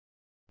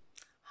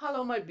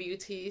Hello, my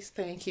beauties.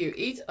 Thank you.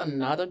 It's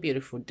another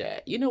beautiful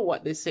day. You know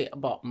what they say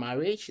about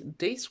marriage?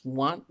 This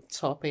one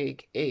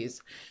topic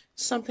is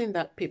something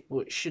that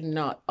people should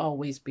not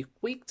always be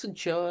quick to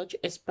judge,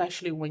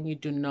 especially when you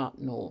do not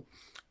know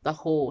the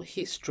whole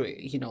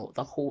history,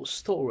 the whole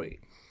story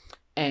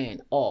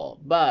and all.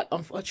 But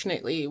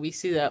unfortunately, we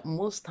see that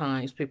most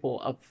times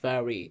people are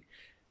very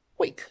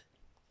quick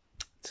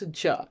to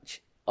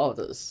judge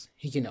others.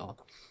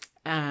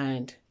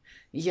 And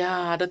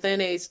yeah, the thing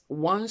is,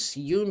 once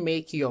you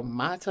make your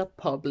matter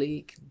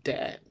public,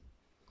 then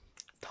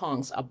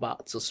tongues are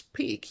about to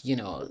speak.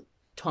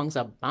 Tongues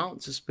are bound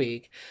to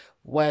speak,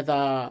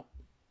 whether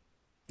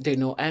they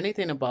know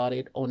anything about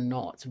it or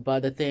not.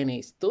 But the thing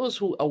is, those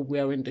who are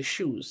wearing the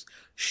shoes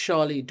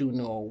surely do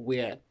know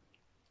where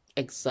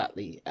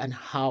exactly and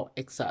how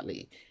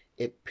exactly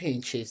it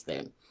pinches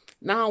them.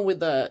 Now,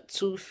 with the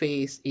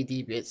Two-Face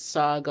Idibit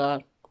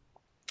saga,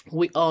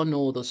 we all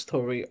know the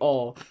story,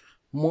 or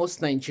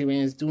most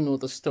Nigerians do know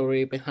the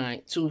story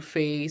behind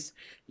Two-Face.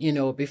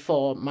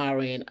 Before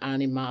marrying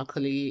Annie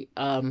Markley,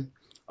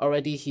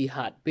 already he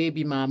had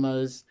baby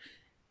mamas,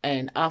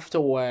 and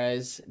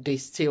afterwards they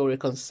still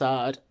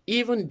reconciled,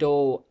 even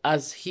though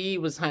as he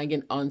was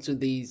hanging on to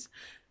these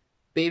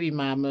baby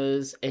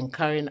mamas and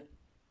carrying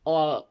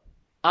all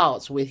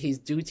out with his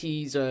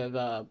duties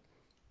of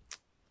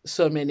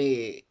so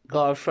many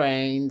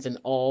girlfriends and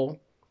all.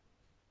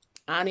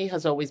 Annie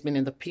has always been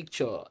in the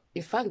picture.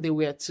 In fact, they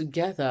were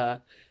together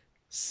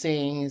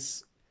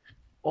since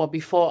or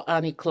before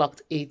Annie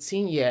clocked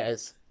 18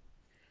 years.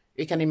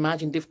 You can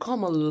imagine they've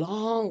come a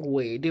long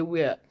way. They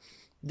were,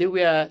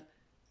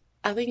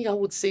 I think I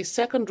would say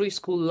secondary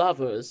school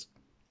lovers.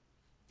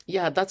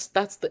 Yeah, that's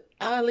the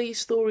early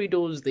story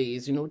those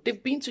days.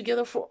 They've been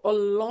together for a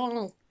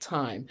long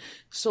time.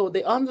 So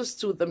they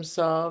understood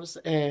themselves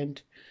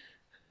and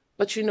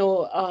but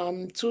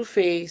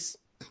Two-Face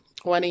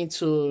went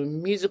into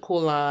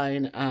musical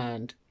line,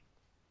 and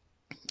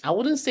I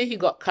wouldn't say he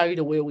got carried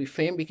away with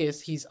fame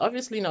because he's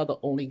obviously not the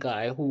only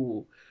guy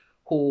who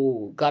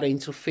got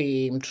into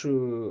fame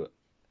through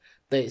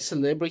the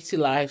celebrity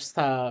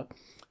lifestyle.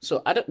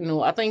 So I don't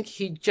know. I think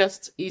he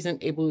just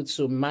isn't able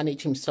to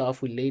manage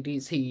himself with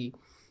ladies. He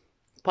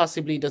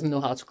possibly doesn't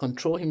know how to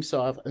control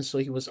himself, and so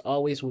he was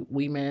always with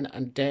women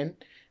and then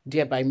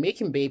thereby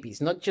making babies.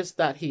 Not just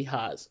that he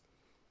has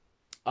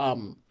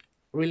um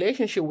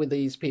relationship with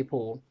these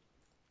people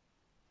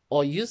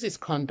or uses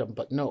condom,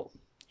 but no,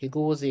 he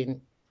goes in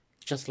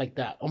just like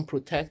that,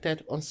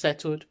 unprotected,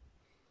 unsettled,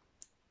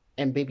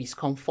 and babies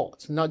come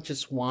forth. Not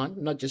just one,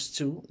 not just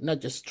two, not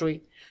just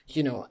three.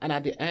 And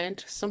at the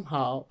end,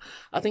 somehow,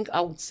 I think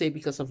I would say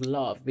because of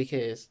love,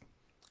 because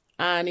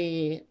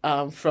Annie,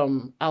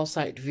 from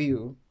outside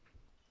view,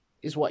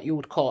 is what you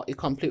would call a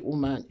complete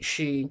woman.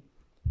 She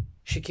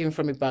came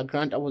from a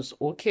background that was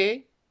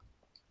okay,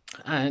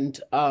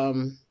 and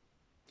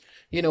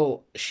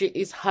she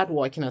is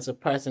hardworking as a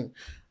person,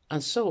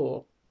 and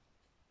so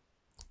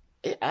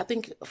I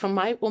think from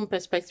my own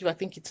perspective, I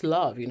think it's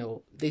love.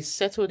 They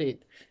settled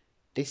it.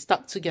 They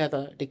stuck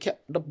together. They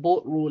kept the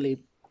boat rolling.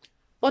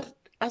 But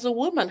as a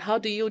woman, how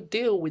do you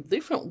deal with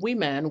different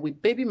women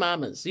with baby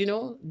mamas?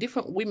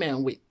 Different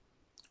women with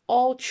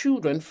all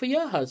children for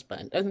your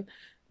husband, and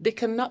they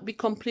cannot be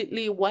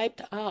completely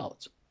wiped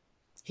out.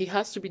 He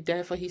has to be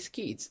there for his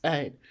kids.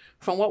 And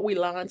from what we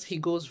learned, he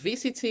goes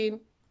visiting,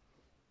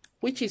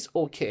 which is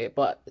okay,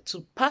 but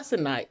to pass the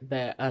night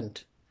there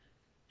and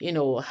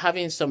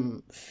having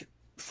some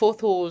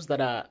photos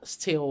that are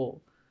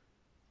still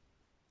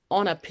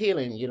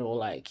unappealing,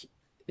 like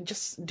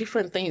just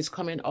different things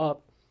coming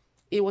up.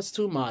 It was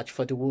too much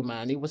for the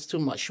woman. It was too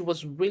much. She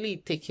was really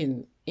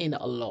taking in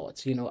a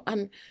lot.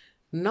 And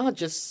not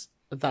just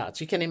that.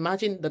 You can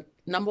imagine the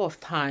number of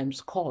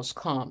times calls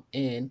come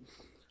in.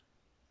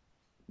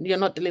 You're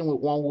not dealing with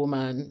one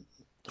woman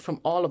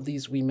from all of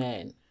these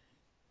women.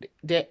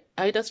 They're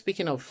either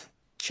speaking of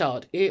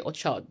child A or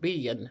child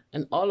B and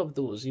all of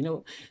those.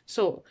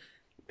 So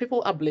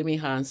people are blaming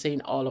her and saying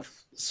all of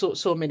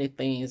so many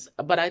things,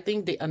 but I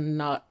think they are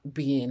not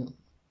being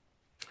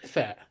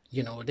fair.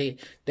 They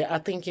are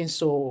thinking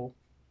so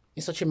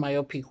in such a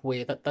myopic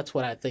way. That's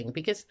what I think,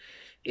 because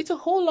it's a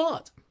whole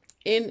lot.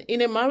 In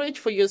a marriage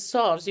for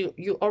yourselves,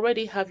 you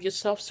already have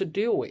yourselves to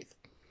deal with.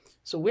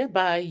 So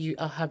whereby you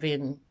are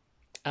having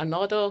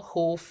another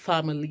whole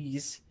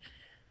families,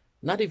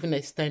 not even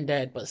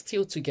extended, but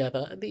still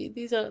together.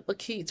 These are the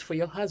kids for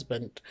your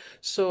husband.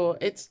 So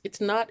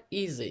it's not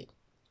easy.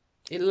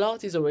 A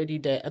lot is already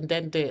there. And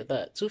then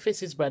the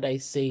Two-Face's brother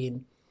is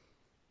saying,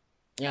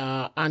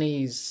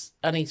 Annie's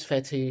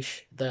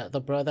fetish.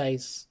 The brother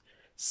is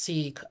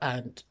sick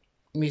and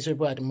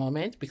miserable at the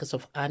moment because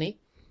of Annie.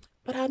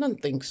 But I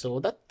don't think so.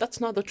 That's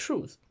not the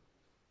truth.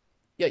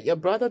 Your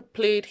brother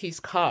played his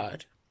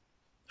card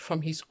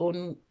from his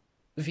own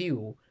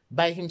view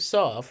by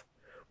himself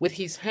with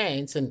his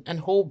hands and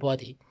whole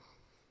body.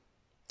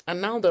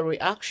 And now the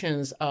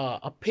reactions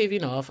are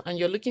paving off, and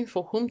you're looking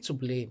for whom to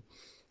blame.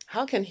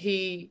 How can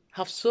he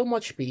have so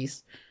much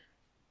peace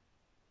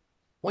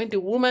when the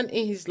woman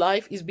in his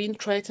life is being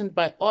threatened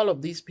by all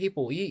of these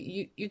people.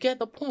 You get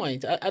the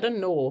point. I don't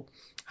know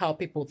how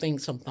people think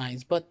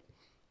sometimes, but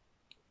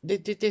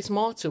there's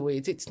more to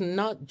it. It's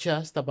not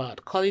just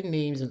about calling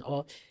names and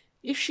all.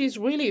 If she's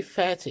really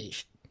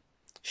fetish,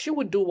 she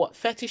would do what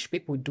fetish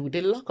people do.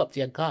 They lock up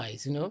their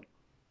guys, you know.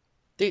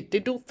 They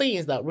do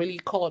things that really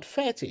called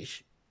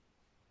fetish.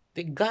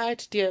 They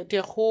guide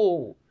their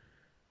whole,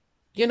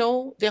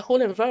 their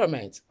whole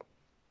environment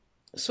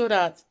so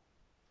that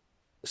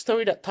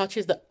story that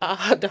touches the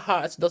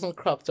heart doesn't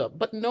crop up.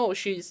 But no,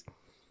 she's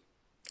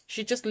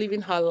just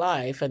living her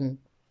life and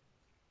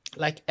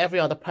like every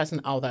other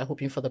person out there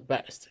hoping for the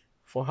best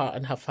for her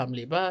and her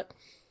family. But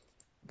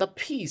the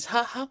peace,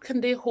 how can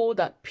they hold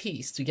that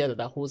peace together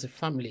that holds a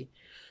family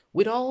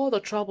with all the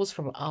troubles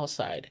from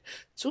outside?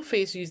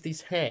 Two-Face used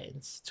his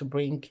hands to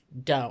bring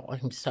down on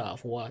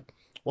himself what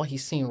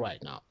he's seeing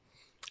right now.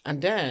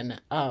 And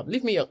then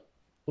leave me your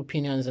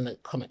opinions in the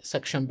comment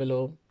section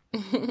below.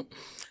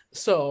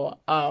 So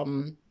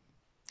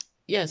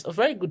yes, a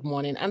very good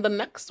morning. And the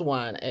next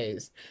one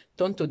is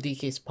Tonto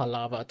DK's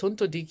Palava.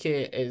 Tonto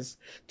DK is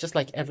just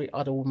like every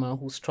other woman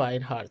who's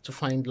trying hard to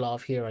find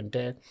love here and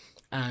there,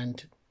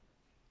 and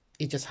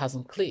it just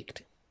hasn't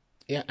clicked.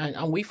 Yeah,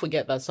 and we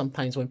forget that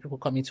sometimes when people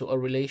come into a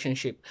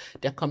relationship,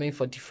 they're coming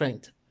for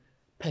different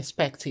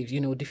perspectives,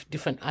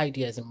 different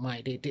ideas in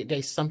mind.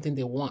 There's something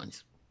they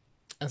want,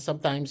 and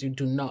sometimes you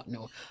do not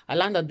know. I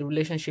learned that the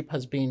relationship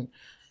has been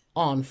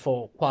on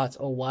for quite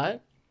a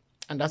while,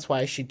 and that's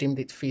why she deemed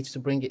it fit to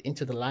bring it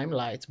into the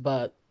limelight.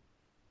 But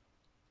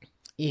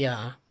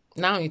yeah,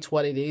 now it's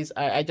what it is.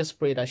 I just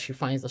pray that she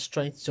finds the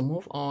strength to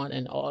move on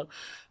and all,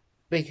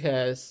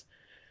 because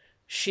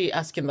she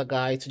asking the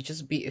guy to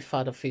just be a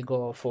father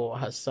figure for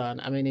her son.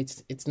 I mean,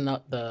 it's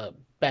not the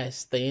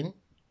best thing.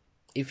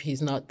 If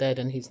he's not there,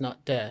 then he's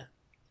not there.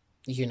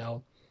 You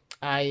know,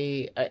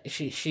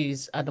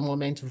 she's at the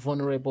moment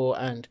vulnerable,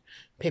 and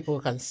people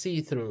can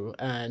see through,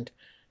 and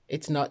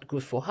it's not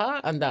good for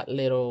her and that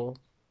little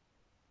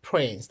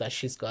prince that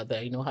she's got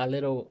there. Her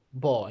little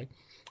boy,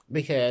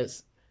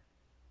 because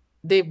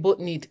they both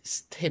need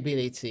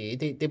stability.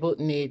 They both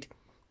need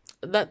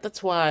that.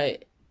 That's why,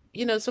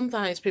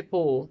 sometimes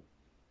people,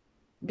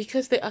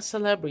 because they are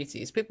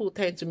celebrities, people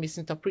tend to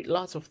misinterpret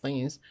lots of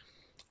things.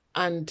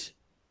 And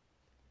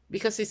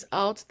because it's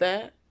out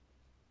there,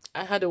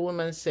 I had a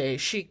woman say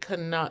she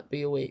cannot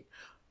be with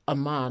a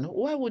man.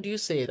 Why would you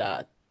say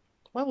that?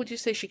 Why would you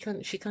say she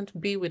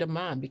can't be with a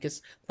man?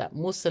 Because that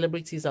most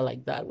celebrities are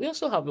like that. We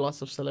also have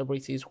lots of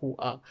celebrities who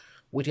are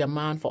with their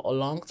man for a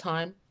long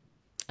time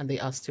and they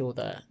are still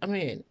there. I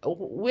mean,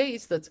 where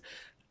is that?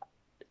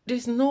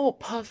 There's no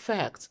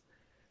perfect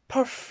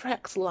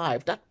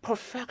life. That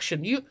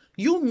perfection,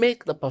 you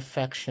make the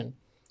perfection.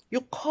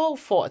 You call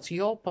forth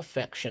your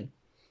perfection.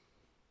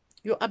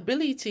 Your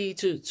ability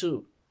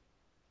to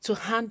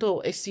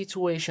handle a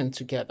situation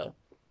together,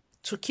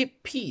 to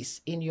keep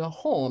peace in your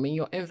home, in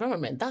your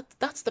environment.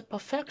 That's the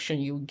perfection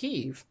you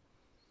give,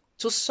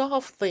 to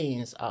solve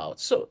things out.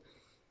 So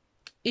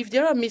if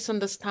there are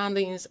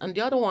misunderstandings and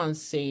the other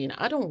one's saying,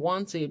 I don't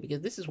want it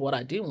because this is what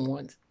I didn't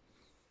want,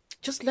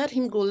 just let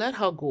him go, let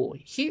her go.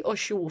 He or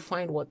she will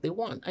find what they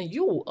want, and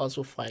you will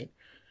also find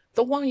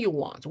the one you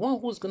want, one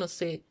who's going to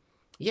say,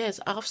 yes,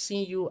 I've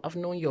seen you, I've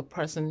known your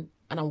person,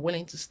 and I'm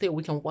willing to stay.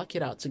 We can work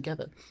it out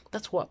together.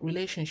 That's what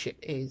relationship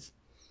is.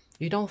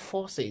 You don't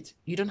force it.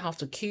 You don't have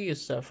to kill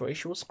yourself for it.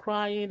 She was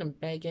crying and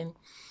begging.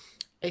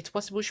 It's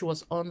possible she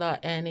was under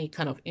any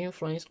kind of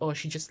influence, or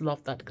she just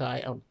loved that guy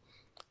and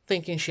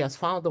thinking she has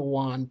found the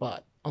one,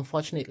 but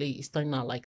unfortunately it's turning out like